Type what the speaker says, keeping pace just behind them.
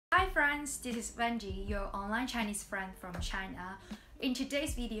friends, this is Wendy, your online Chinese friend from China. In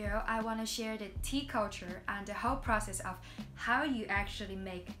today's video, I want to share the tea culture and the whole process of how you actually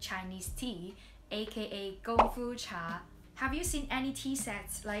make Chinese tea, aka Gongfu cha. Have you seen any tea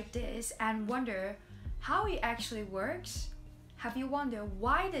sets like this and wonder how it actually works? Have you wondered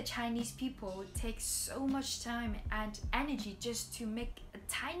why the Chinese people take so much time and energy just to make a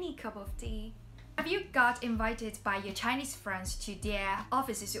tiny cup of tea? Have you got invited by your Chinese friends to their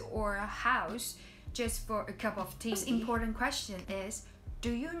offices or house just for a cup of tea? The most important question is,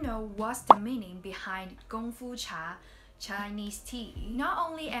 do you know what's the meaning behind Gongfu cha, Chinese tea? Not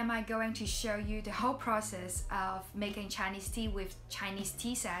only am I going to show you the whole process of making Chinese tea with Chinese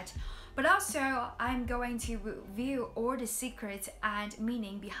tea set, but also I'm going to reveal all the secrets and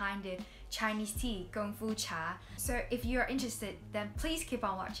meaning behind the Chinese tea Gongfu cha. So if you're interested, then please keep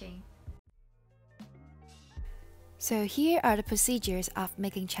on watching. So here are the procedures of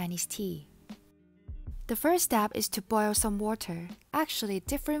making Chinese tea. The first step is to boil some water. Actually,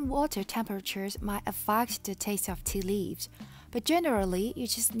 different water temperatures might affect the taste of tea leaves, but generally, you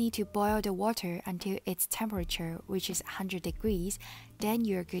just need to boil the water until its temperature reaches 100 degrees, then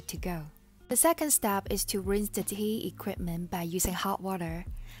you're good to go. The second step is to rinse the tea equipment by using hot water.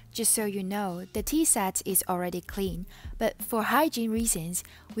 Just so you know, the tea set is already clean, but for hygiene reasons,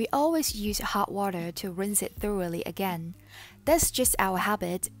 we always use hot water to rinse it thoroughly again. That's just our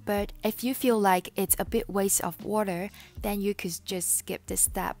habit, but if you feel like it's a bit waste of water, then you could just skip this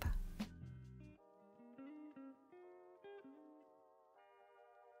step.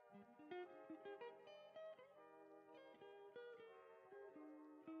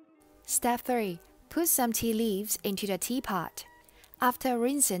 Step 3. Put some tea leaves into the teapot. After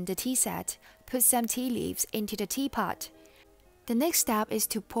rinsing the tea set, put some tea leaves into the teapot. The next step is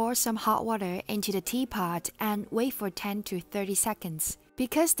to pour some hot water into the teapot and wait for 10 to 30 seconds.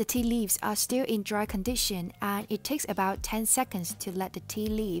 Because the tea leaves are still in dry condition and it takes about 10 seconds to let the tea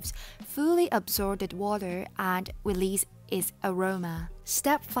leaves fully absorb the water and release its aroma.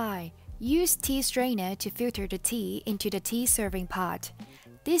 Step 5. Use tea strainer to filter the tea into the tea serving pot.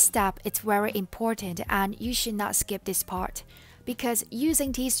 This step is very important and you should not skip this part, because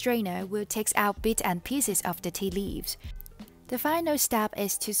using tea strainer will take out bits and pieces of the tea leaves. The final step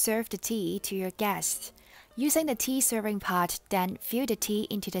is to serve the tea to your guests. Using the tea serving pot, then fill the tea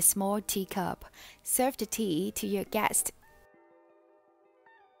into the small teacup. Serve the tea to your guest.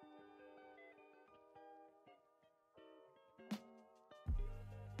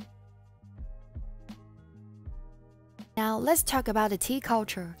 Now let's talk about the tea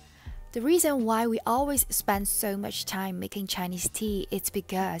culture. The reason why we always spend so much time making Chinese tea is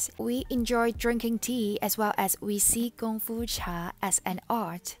because we enjoy drinking tea as well as we see Gongfu cha as an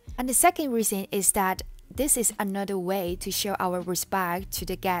art. And the second reason is that this is another way to show our respect to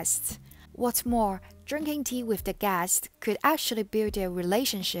the guests. What's more, drinking tea with the guests could actually build a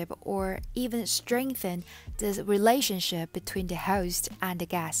relationship or even strengthen the relationship between the host and the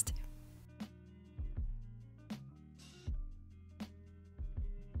guest.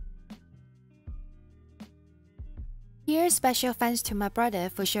 Here's special thanks to my brother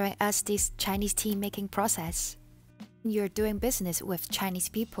for showing us this Chinese tea making process. When you're doing business with Chinese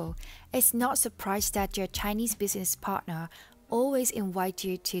people, it's not surprised that your Chinese business partner always invites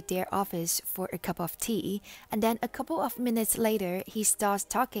you to their office for a cup of tea, and then a couple of minutes later, he starts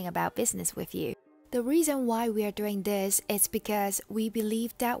talking about business with you. The reason why we are doing this is because we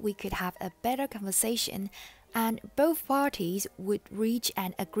believe that we could have a better conversation and both parties would reach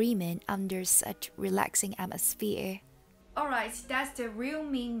an agreement under such relaxing atmosphere. Alright, that's the real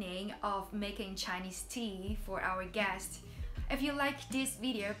meaning of making Chinese tea for our guests. If you like this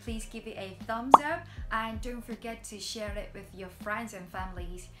video, please give it a thumbs up and don't forget to share it with your friends and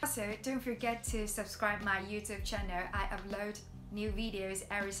families. Also, don't forget to subscribe my YouTube channel. I upload new videos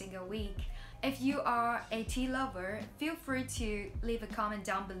every single week. If you are a tea lover, feel free to leave a comment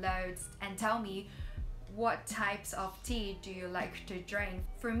down below and tell me what types of tea do you like to drink.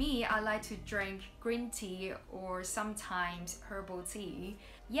 For me, I like to drink green tea or sometimes herbal tea.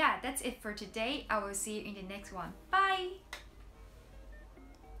 Yeah, that's it for today. I will see you in the next one. Bye!